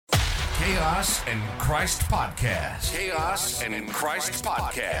Chaos and Christ Podcast. Chaos and Christ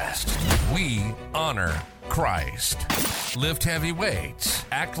Podcast. We honor Christ. Lift heavy weights,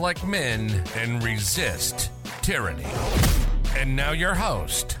 act like men, and resist tyranny. And now your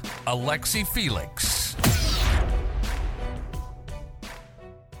host, Alexi Felix.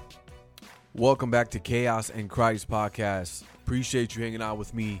 Welcome back to Chaos and Christ Podcast. Appreciate you hanging out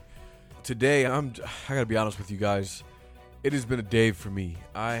with me. Today, I gotta be honest with you guys. It has been a day for me.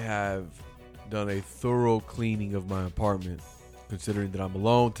 I have done a thorough cleaning of my apartment, considering that I'm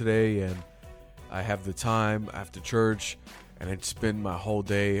alone today and I have the time after church and I'd spend my whole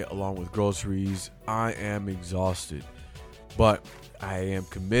day along with groceries. I am exhausted, but I am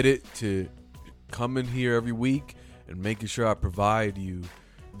committed to coming here every week and making sure I provide you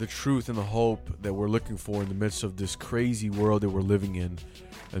the truth and the hope that we're looking for in the midst of this crazy world that we're living in.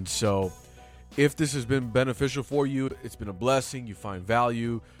 And so if this has been beneficial for you, it's been a blessing, you find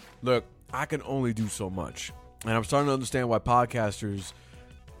value, look, I can only do so much. And I'm starting to understand why podcasters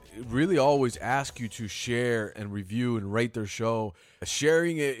really always ask you to share and review and rate their show.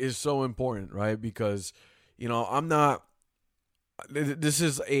 Sharing it is so important, right? Because, this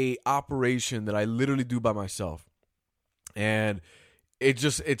is a operation that I literally do by myself. And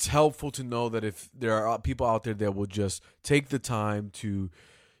it's helpful to know that if there are people out there that will just take the time to,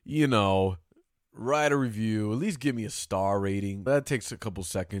 write a review, at least give me a star rating. That takes a couple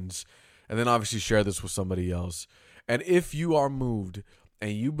seconds. And then obviously share this with somebody else. And if you are moved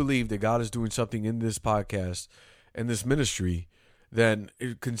and you believe that God is doing something in this podcast and this ministry, then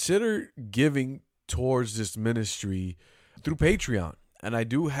consider giving towards this ministry through Patreon. And I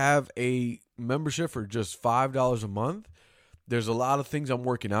do have a membership for just $5 a month. There's a lot of things I'm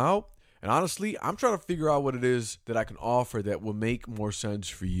working out. And honestly, I'm trying to figure out what it is that I can offer that will make more sense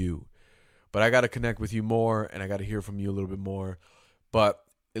for you. But I got to connect with you more, and I got to hear from you a little bit more. But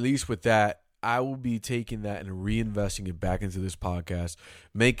at least with that, I will be taking that and reinvesting it back into this podcast,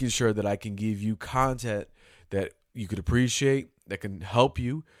 making sure that I can give you content that you could appreciate, that can help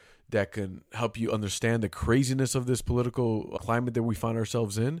you understand the craziness of this political climate that we find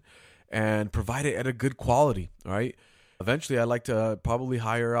ourselves in, and provide it at a good quality, all right? Eventually, I'd like to probably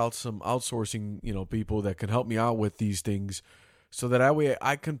hire out some outsourcing, people that can help me out with these things, so that way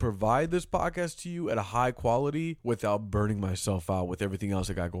I can provide this podcast to you at a high quality without burning myself out with everything else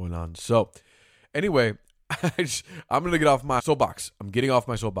I got going on. So anyway, I'm going to get off my soapbox. I'm getting off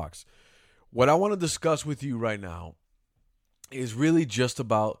my soapbox. What I want to discuss with you right now is really just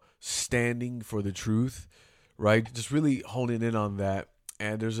about standing for the truth, right? Just really honing in on that.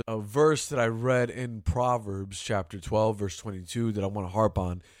 And there's a verse that I read in Proverbs chapter 12, verse 22 that I want to harp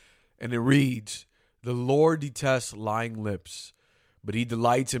on. And it reads, "The Lord detests lying lips, but he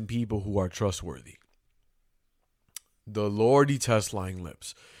delights in people who are trustworthy." The Lord detests lying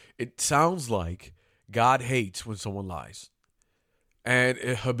lips. It sounds like God hates when someone lies, and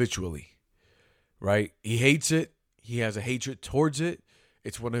habitually, right? He hates it. He has a hatred towards it.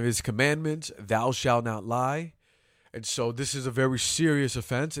 It's one of his commandments, "Thou shalt not lie." And so this is a very serious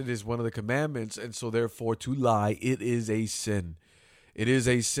offense. It is one of the commandments, and so therefore to lie, it is a sin. It is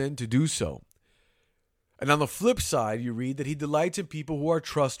a sin to do so. And on the flip side, you read that he delights in people who are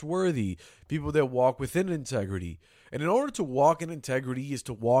trustworthy, people that walk within integrity. And in order to walk in integrity is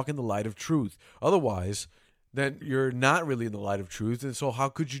to walk in the light of truth. Otherwise, then you're not really in the light of truth. And so how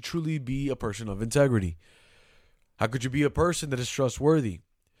could you truly be a person of integrity? How could you be a person that is trustworthy?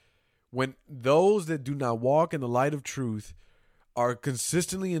 When those that do not walk in the light of truth are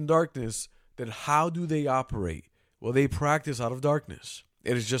consistently in darkness, then how do they operate? Well, they practice out of darkness.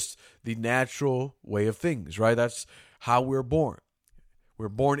 It is just the natural way of things, right? That's how we're born. We're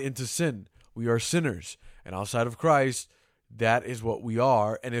born into sin. We are sinners. And outside of Christ, that is what we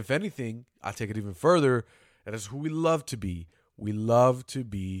are. And if anything, I take it even further, that is who we love to be. We love to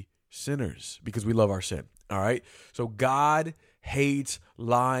be sinners because we love our sin, all right? So God hates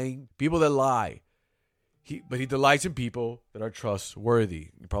lying, people that lie. But he delights in people that are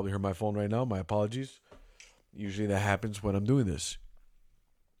trustworthy. You probably heard my phone right now. My apologies. Usually that happens when I'm doing this.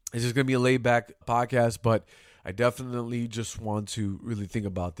 This is going to be a laid-back podcast, but I definitely just want to really think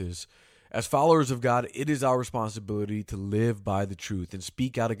about this. As followers of God, it is our responsibility to live by the truth and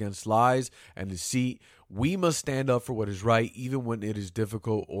speak out against lies and deceit. We must stand up for what is right, even when it is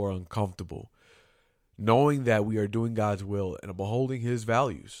difficult or uncomfortable, knowing that we are doing God's will and upholding his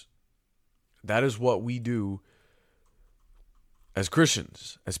values. That is what we do as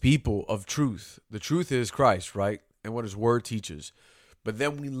Christians, as people of truth. The truth is Christ, right? And what his word teaches. But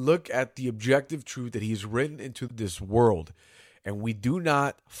then we look at the objective truth that he's written into this world, and we do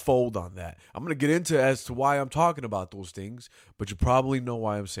not fold on that. I'm going to get into as to why I'm talking about those things, but you probably know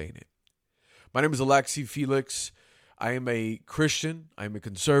why I'm saying it. My name is Alexi Felix. I am a Christian. I am a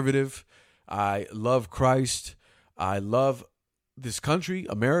conservative. I love Christ. I love this country,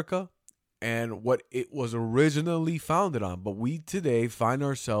 America, and what it was originally founded on. But we today find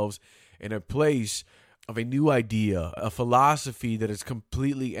ourselves in a place of a new idea, a philosophy that is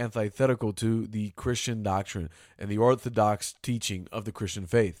completely antithetical to the Christian doctrine and the orthodox teaching of the Christian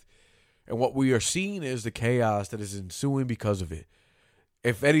faith. And what we are seeing is the chaos that is ensuing because of it.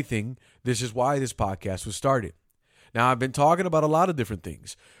 If anything, this is why this podcast was started. Now, I've been talking about a lot of different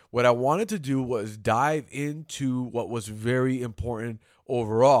things. What I wanted to do was dive into what was very important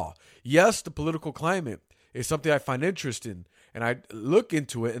overall. Yes, the political climate is something I find interesting, and I look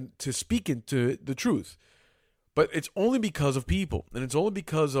into it and to speak into the truth. But it's only because of people, and it's only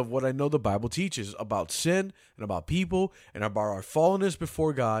because of what I know the Bible teaches about sin and about people and about our fallenness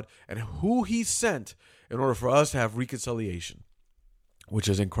before God and who He sent in order for us to have reconciliation, which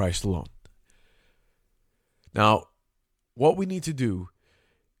is in Christ alone. Now, what we need to do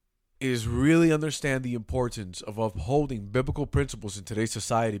is really understand the importance of upholding biblical principles in today's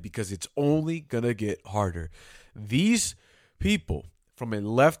society, because it's only going to get harder. These people from a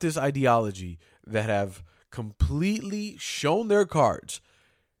leftist ideology that have completely shown their cards,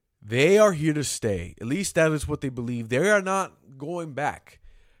 they are here to stay. At least that is what they believe. They are not going back.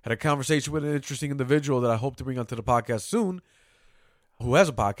 Had a conversation with an interesting individual that I hope to bring onto the podcast soon, who has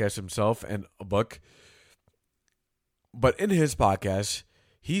a podcast himself and a book. But in his podcast,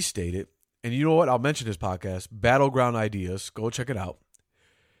 he stated, and you know what? I'll mention his podcast, Battleground Ideas. Go check it out.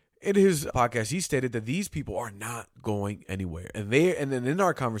 In his podcast, he stated that these people are not going anywhere. And then in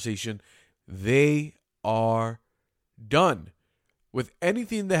our conversation, they are done with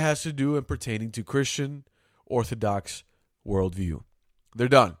anything that has to do and pertaining to Christian Orthodox worldview. They're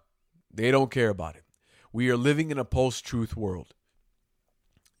done. They don't care about it. We are living in a post-truth world.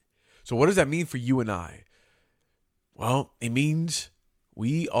 So what does that mean for you and I? Well, it means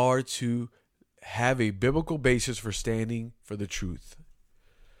we are to have a biblical basis for standing for the truth.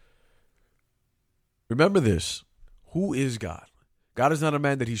 Remember this. Who is God? God is not a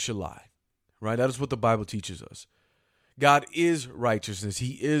man that he should lie. Right? That is what the Bible teaches us. God is righteousness.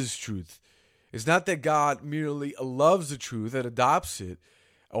 He is truth. It's not that God merely loves the truth and adopts it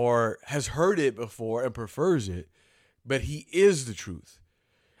or has heard it before and prefers it, but he is the truth.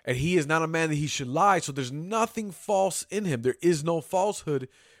 And he is not a man that he should lie, so there's nothing false in him. There is no falsehood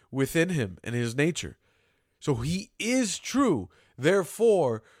within him and his nature. So he is true.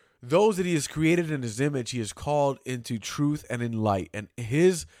 Therefore, those that he has created in his image, he has called into truth and in light. And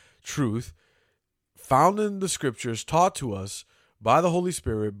his truth, found in the scriptures, taught to us by the Holy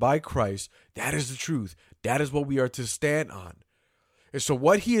Spirit, by Christ, that is the truth. That is what we are to stand on. And so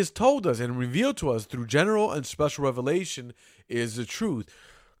what he has told us and revealed to us through general and special revelation is the truth.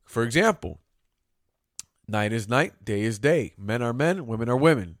 For example, night is night, day is day. Men are men, women are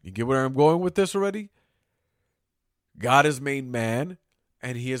women. You get where I'm going with this already? God has made man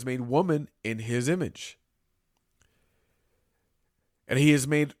and he has made woman in his image. And he has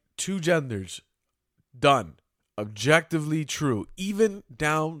made two genders. Done. Objectively true. Even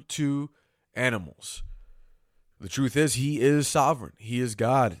down to animals. The truth is, he is sovereign. He is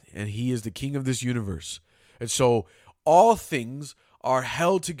God. And he is the king of this universe. And so all things are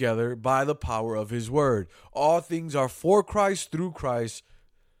held together by the power of his word. All things are for Christ, through Christ,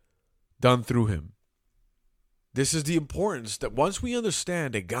 done through him. This is the importance that once we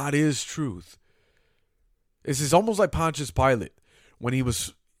understand that God is truth, this is almost like Pontius Pilate when he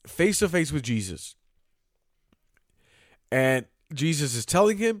was face to face with Jesus. And Jesus is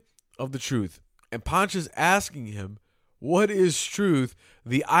telling him of the truth. And Pontius asking him, what is truth?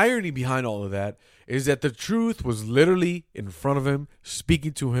 The irony behind all of that is that the truth was literally in front of him,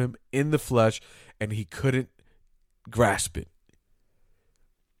 speaking to him in the flesh, and he couldn't grasp it.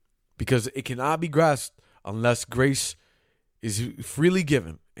 Because it cannot be grasped unless grace is freely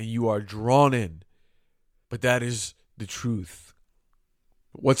given and you are drawn in. But that is the truth.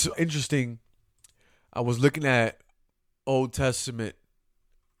 What's interesting, I was looking at Old Testament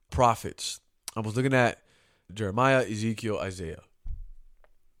prophets. I was looking at Jeremiah, Ezekiel, Isaiah.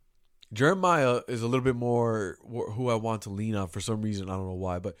 Jeremiah is a little bit more who I want to lean on for some reason. I don't know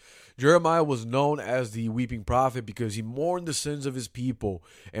why. But Jeremiah was known as the weeping prophet because he mourned the sins of his people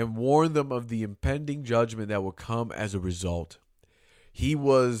and warned them of the impending judgment that would come as a result. He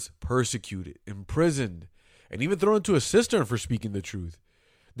was persecuted, imprisoned, and even thrown into a cistern for speaking the truth.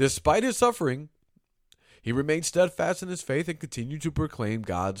 Despite his suffering, he remained steadfast in his faith and continued to proclaim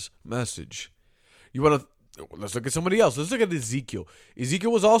God's message. Let's look at somebody else. Let's look at Ezekiel.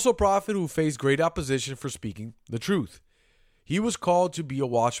 Ezekiel was also a prophet who faced great opposition for speaking the truth. He was called to be a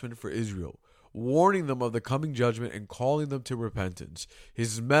watchman for Israel. warning them of the coming judgment and calling them to repentance.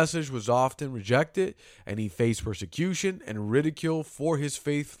 His message was often rejected, and he faced persecution and ridicule for his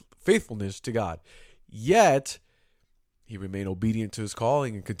faithfulness to God. Yet, he remained obedient to his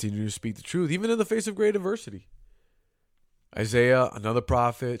calling and continued to speak the truth, even in the face of great adversity. Isaiah, another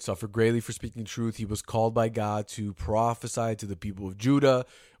prophet, suffered greatly for speaking truth. He was called by God to prophesy to the people of Judah,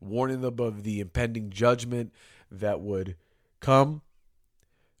 warning them of the impending judgment that would come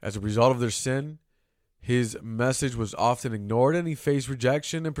as a result of their sin. His message was often ignored, and he faced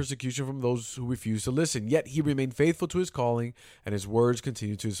rejection and persecution from those who refused to listen. Yet he remained faithful to his calling, and his words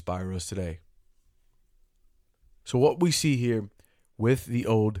continue to inspire us today. So what we see here with the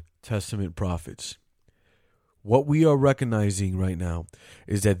Old Testament prophets, what we are recognizing right now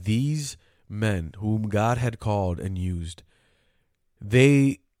is that these men whom God had called and used,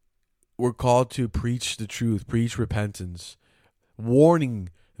 they were called to preach the truth, preach repentance, warning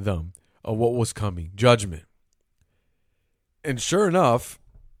them of what was coming, judgment. And sure enough,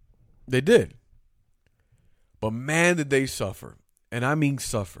 they did. But man, did they suffer. And I mean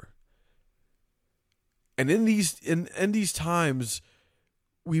suffer. And in these times,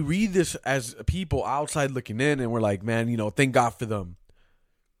 we read this as people outside looking in, and we're like, man, thank God for them.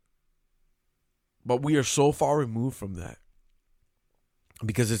 But we are so far removed from that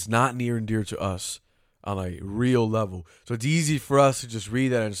because it's not near and dear to us on a real level. So it's easy for us to just read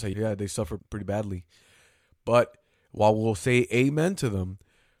that and say, yeah, they suffer pretty badly. But while we'll say amen to them,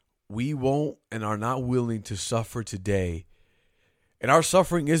 we won't and are not willing to suffer today. And our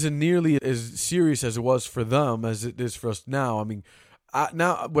suffering isn't nearly as serious as it was for them as it is for us now. I mean,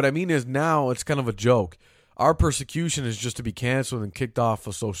 now what I mean is now it's kind of a joke. Our persecution is just to be canceled and kicked off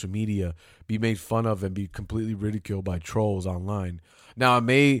of social media, be made fun of, and be completely ridiculed by trolls online. Now, it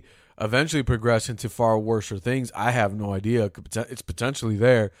may eventually progress into far worse things. I have no idea. It's potentially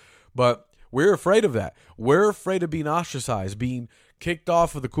there, but we're afraid of that. We're afraid of being ostracized, being kicked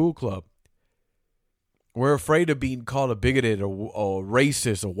off of the cool club. We're afraid of being called a bigoted or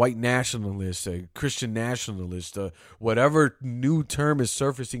racist, a white nationalist, a Christian nationalist, whatever new term is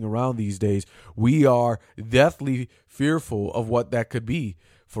surfacing around these days. We are deathly fearful of what that could be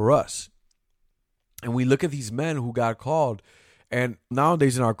for us. And we look at these men who got called, and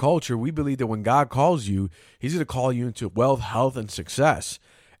nowadays in our culture, we believe that when God calls you, he's going to call you into wealth, health, and success.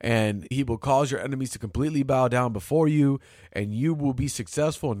 And he will cause your enemies to completely bow down before you, and you will be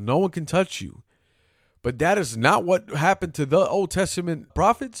successful, and no one can touch you. But that is not what happened to the Old Testament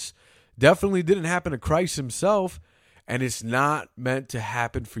prophets. Definitely didn't happen to Christ himself. And it's not meant to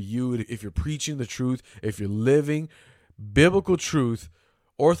happen for you if you're preaching the truth, if you're living biblical truth,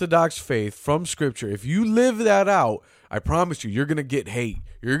 orthodox faith from Scripture. If you live that out, I promise you're going to get hate.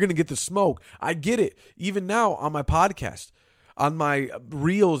 You're going to get the smoke. I get it. Even now on my podcast, on my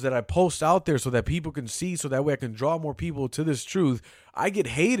reels that I post out there so that people can see, so that way I can draw more people to this truth, I get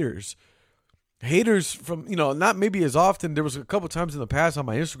haters. Haters from, not maybe as often. There was a couple times in the past on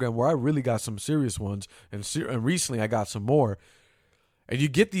my Instagram where I really got some serious ones. And recently I got some more. And you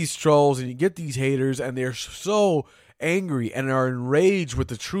get these trolls and you get these haters, and they're so angry and are enraged with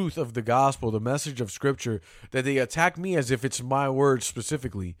the truth of the gospel, the message of Scripture, that they attack me as if it's my word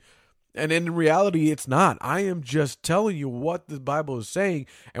specifically. And in reality, it's not. I am just telling you what the Bible is saying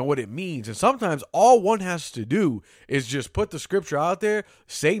and what it means. And sometimes all one has to do is just put the Scripture out there,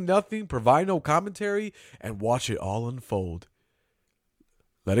 say nothing, provide no commentary, and watch it all unfold.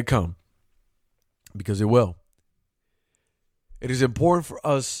 Let it come, because it will. It is important for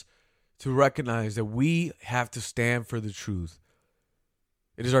us to recognize that we have to stand for the truth.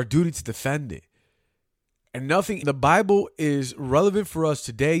 It is our duty to defend it. And nothing in the Bible is relevant for us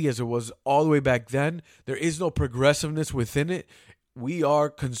today as it was all the way back then. There is no progressiveness within it. We are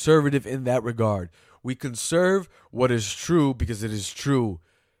conservative in that regard. We conserve what is true because it is true.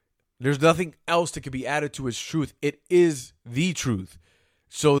 There's nothing else that can be added to its truth. It is the truth.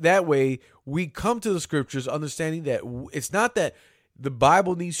 So that way we come to the Scriptures understanding that it's not that the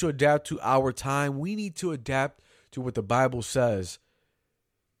Bible needs to adapt to our time. We need to adapt to what the Bible says,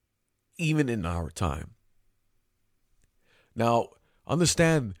 even in our time. Now,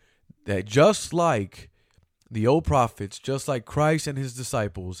 understand that just like the old prophets, just like Christ and his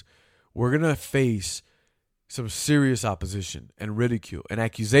disciples, we're going to face some serious opposition and ridicule and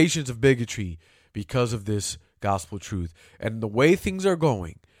accusations of bigotry because of this gospel truth. And the way things are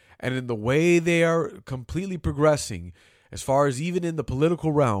going, and in the way they are completely progressing, as far as even in the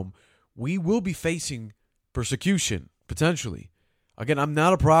political realm, we will be facing persecution, potentially. Again, I'm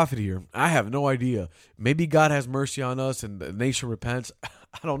not a prophet here. I have no idea. Maybe God has mercy on us and the nation repents.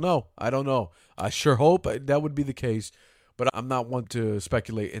 I don't know. I sure hope that would be the case, but I'm not one to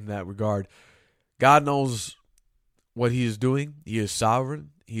speculate in that regard. God knows what he is doing. He is sovereign.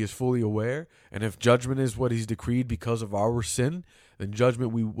 He is fully aware. And if judgment is what he's decreed because of our sin, then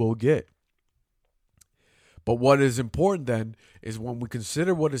judgment we will get. But what is important then is when we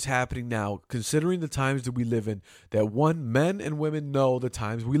consider what is happening now, considering the times that we live in, that one, men and women know the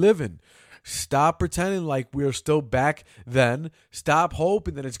times we live in. Stop pretending like we are still back then. Stop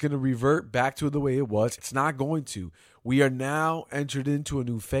hoping that it's going to revert back to the way it was. It's not going to. We are now entered into a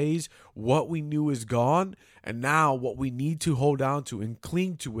new phase. What we knew is gone. And now what we need to hold on to and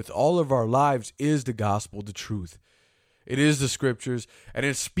cling to with all of our lives is the gospel, the truth. It is the scriptures, and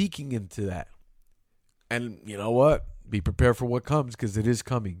it's speaking into that. And you know what? Be prepared for what comes, because it is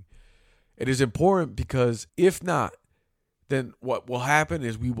coming. It is important because if not, then what will happen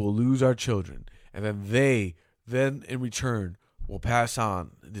is we will lose our children. And then they, in return, will pass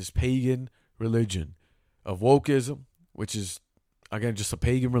on this pagan religion of wokeism, which is, again, just a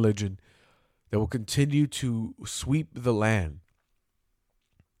pagan religion that will continue to sweep the land.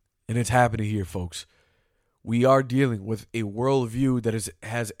 And it's happening here, folks. We are dealing with a worldview that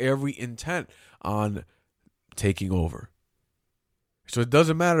has every intent on taking over. So it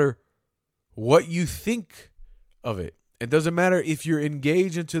doesn't matter what you think of it. It doesn't matter if you're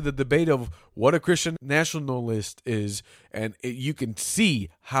engaged into the debate of what a Christian nationalist is, and you can see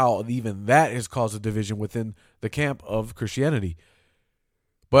how even that has caused a division within the camp of Christianity.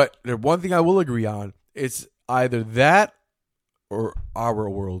 But the one thing I will agree on, it's either that or our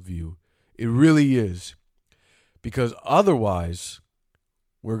worldview. It really is. Because otherwise,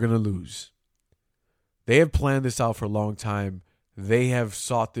 we're going to lose. They have planned this out for a long time. They have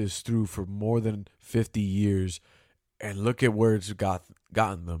sought this through for more than 50 years. And look at where it's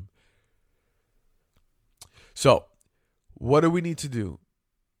gotten them. So, what do we need to do?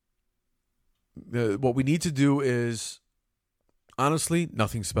 What we need to do is, honestly,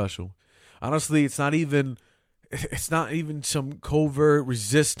 nothing special. Honestly, it's not even some covert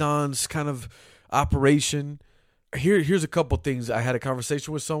resistance kind of operation. Here's a couple things I had a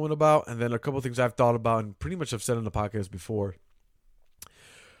conversation with someone about, and then a couple things I've thought about and pretty much have said in the podcast before.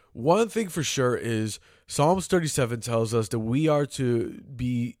 One thing for sure is Psalms 37 tells us that we are to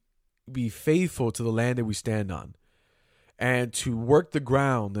be faithful to the land that we stand on and to work the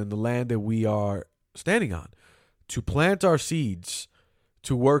ground in the land that we are standing on, to plant our seeds,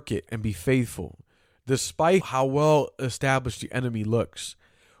 to work it and be faithful. Despite how well established the enemy looks,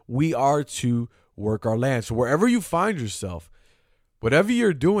 we are to work our land. So wherever you find yourself, whatever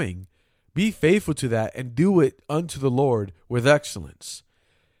you're doing, be faithful to that and do it unto the Lord with excellence.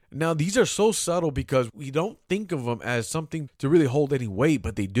 Now, these are so subtle because we don't think of them as something to really hold any weight,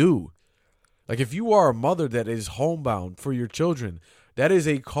 but they do. Like if you are a mother that is homebound for your children, that is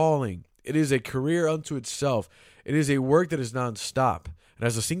a calling. It is a career unto itself. It is a work that is nonstop. And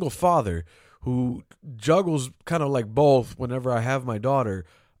as a single father who juggles kind of like both whenever I have my daughter,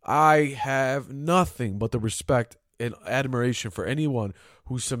 I have nothing but the respect and admiration for anyone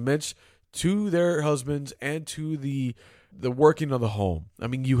who submits to their husbands and to the working of the home. I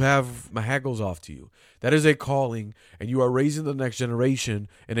mean, you have my hat goes off to you. That is a calling, and you are raising the next generation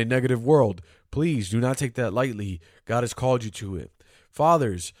in a negative world. Please do not take that lightly. God has called you to it.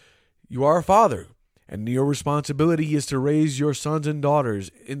 Fathers, you are a father, and your responsibility is to raise your sons and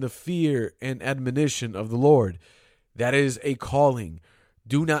daughters in the fear and admonition of the Lord. That is a calling.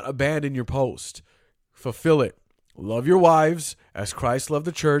 Do not abandon your post. Fulfill it. Love your wives as Christ loved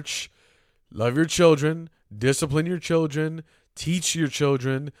the church. Love your children. Discipline your children. Teach your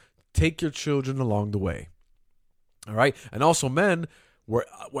children. Take your children along the way. All right? And also, men,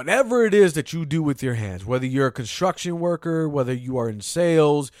 whatever it is that you do with your hands, whether you're a construction worker, whether you are in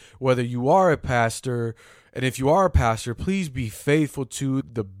sales, whether you are a pastor, and if you are a pastor, please be faithful to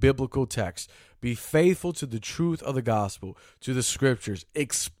the biblical text. Be faithful to the truth of the gospel, to the scriptures.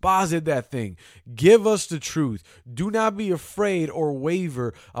 Exposit that thing. Give us the truth. Do not be afraid or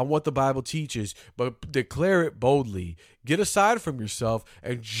waver on what the Bible teaches, but declare it boldly. Get aside from yourself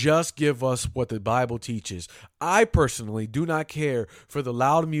and just give us what the Bible teaches. I personally do not care for the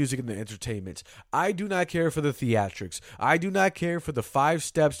loud music and the entertainment. I do not care for the theatrics. I do not care for the 5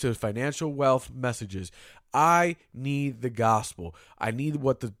 steps to financial wealth messages. I need the gospel. I need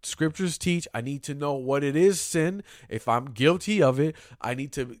what the scriptures teach. I need to know what it is sin. If I'm guilty of it, I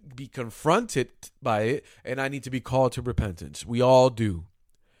need to be confronted by it, and I need to be called to repentance. We all do.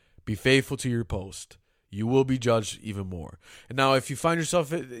 Be faithful to your post. You will be judged even more. And now, if you find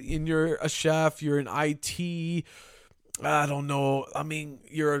yourself you're a chef, you're in IT, I don't know. I mean,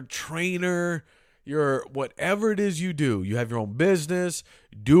 you're a trainer. You're whatever it is you do, you have your own business,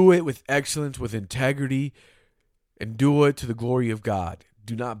 do it with excellence, with integrity, and do it to the glory of God.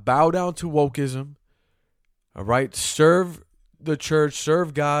 Do not bow down to wokeism. All right? Serve the church,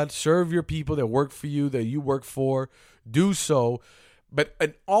 serve God, serve your people that work for you, that you work for. Do so. But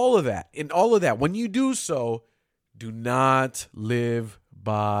in all of that, when you do so, do not live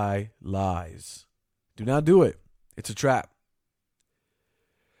by lies. Do not do it. It's a trap.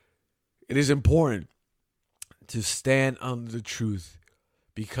 It is important to stand on the truth,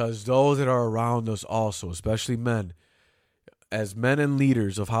 because those that are around us also, especially men, as men and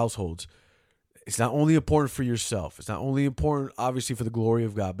leaders of households, it's not only important for yourself. It's not only important, obviously, for the glory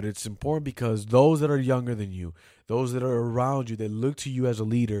of God, but it's important because those that are younger than you, those that are around you, that look to you as a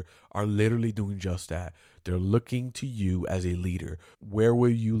leader, are literally doing just that. They're looking to you as a leader. Where will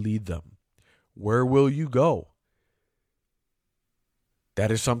you lead them? Where will you go? That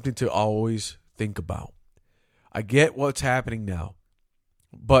is something to always think about. I get what's happening now.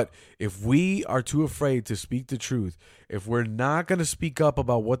 But if we are too afraid to speak the truth, if we're not going to speak up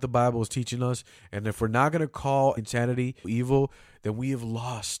about what the Bible is teaching us, and if we're not going to call insanity evil, then we have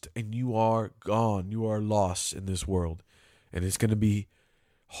lost, and you are gone. You are lost in this world, and it's going to be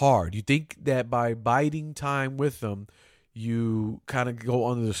hard. You think that by biding time with them, you kind of go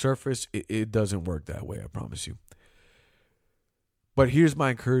under the surface. It doesn't work that way, I promise you. But here's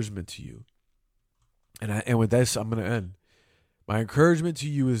my encouragement to you, and with this, I'm going to end. My encouragement to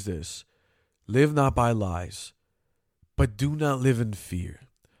you is this: live not by lies, but do not live in fear,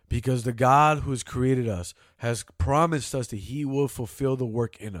 because the God who has created us has promised us that he will fulfill the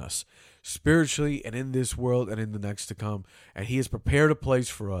work in us, spiritually and in this world and in the next to come, and he has prepared a place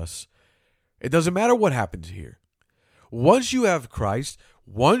for us. It doesn't matter what happens here. Once you have Christ,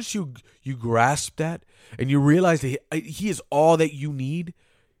 once you grasp that and you realize that he is all that you need,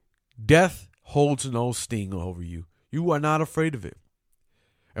 death holds no sting over you. You are not afraid of it.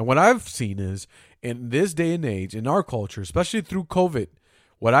 And what I've seen is, in this day and age, in our culture, especially through COVID,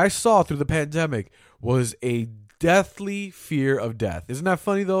 what I saw through the pandemic was a deathly fear of death. Isn't that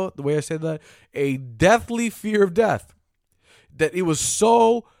funny, though, the way I said that? A deathly fear of death. That it was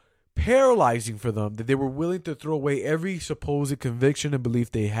so paralyzing for them that they were willing to throw away every supposed conviction and belief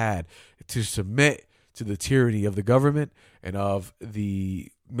they had to submit to the tyranny of the government and of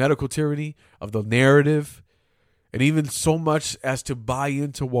the medical tyranny, of the narrative, and even so much as to buy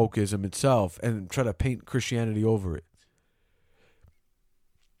into wokeism itself and try to paint Christianity over it.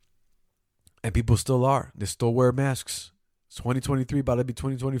 And people still are. They still wear masks. It's 2023, about to be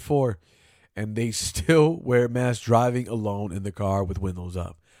 2024. And they still wear masks driving alone in the car with windows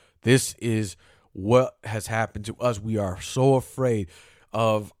up. This is what has happened to us. We are so afraid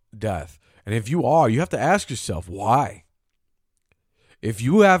of death. And if you are, you have to ask yourself, why? If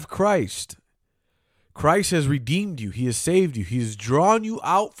you have Christ, Christ has redeemed you. He has saved you. He has drawn you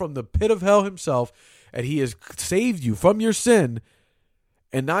out from the pit of hell himself, and he has saved you from your sin.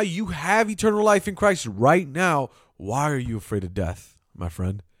 And now you have eternal life in Christ right now. Why are you afraid of death, my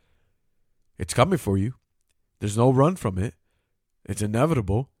friend? It's coming for you. There's no run from it. It's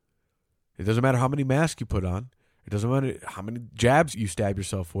inevitable. It doesn't matter how many masks you put on. It doesn't matter how many jabs you stab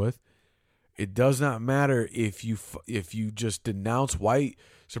yourself with. It does not matter if you just denounce white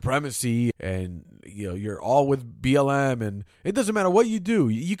supremacy and you're all with BLM, and it doesn't matter what you do.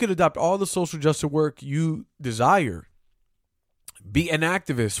 You can adopt all the social justice work you desire. Be an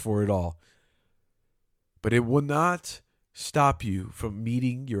activist for it all. But it will not stop you from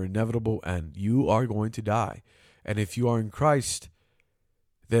meeting your inevitable end. You are going to die. And if you are in Christ,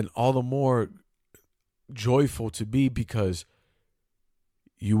 then all the more joyful to be, because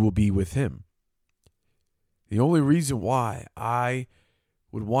you will be with him. The only reason why I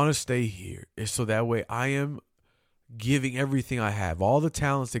would want to stay here is so that way I am giving everything I have, all the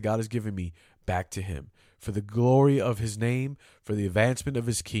talents that God has given me, back to him, for the glory of his name, for the advancement of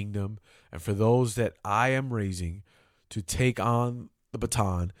his kingdom, and for those that I am raising to take on the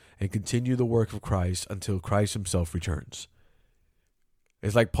baton and continue the work of Christ until Christ himself returns.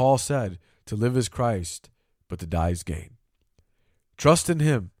 It's like Paul said, to live is Christ, but to die is gain. Trust in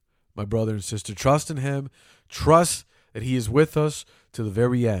him, my brother and sister. Trust in him. Trust that he is with us to the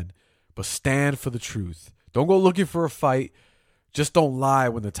very end. But stand for the truth. Don't go looking for a fight. Just don't lie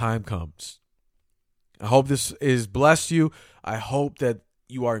when the time comes. I hope this is blessed you. I hope that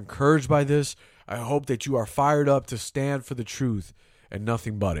you are encouraged by this. I hope that you are fired up to stand for the truth and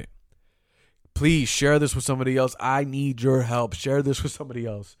nothing but it. Please share this with somebody else. I need your help. Share this with somebody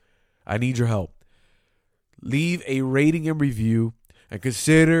else. I need your help. Leave a rating and review, and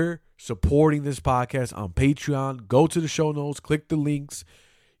consider supporting this podcast on Patreon. Go to the show notes. Click the links.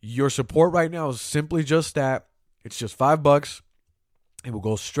 Your support right now is simply just that. It's just $5. It will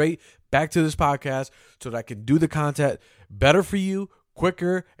go straight back to this podcast so that I can do the content better for you,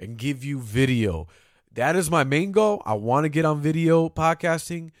 quicker and give you video. That is my main goal. I want to get on video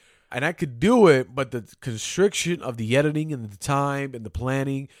podcasting, and I could do it, but the constriction of the editing and the time and the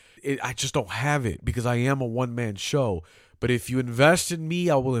planning, I just don't have it because I am a one-man show. But if you invest in me,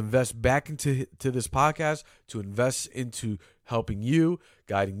 I will invest back into this podcast to invest into helping you,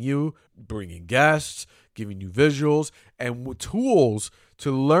 guiding you, bringing guests, giving you visuals, and tools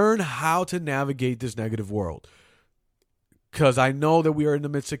to learn how to navigate this negative world. Because I know that we are in the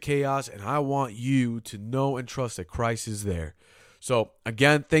midst of chaos, and I want you to know and trust that Christ is there. So,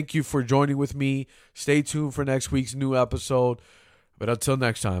 again, thank you for joining with me. Stay tuned for next week's new episode. But until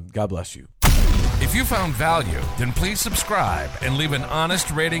next time, God bless you. If you found value, then please subscribe and leave an honest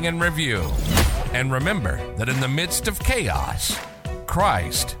rating and review. And remember that in the midst of chaos,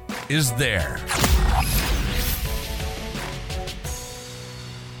 Christ is there.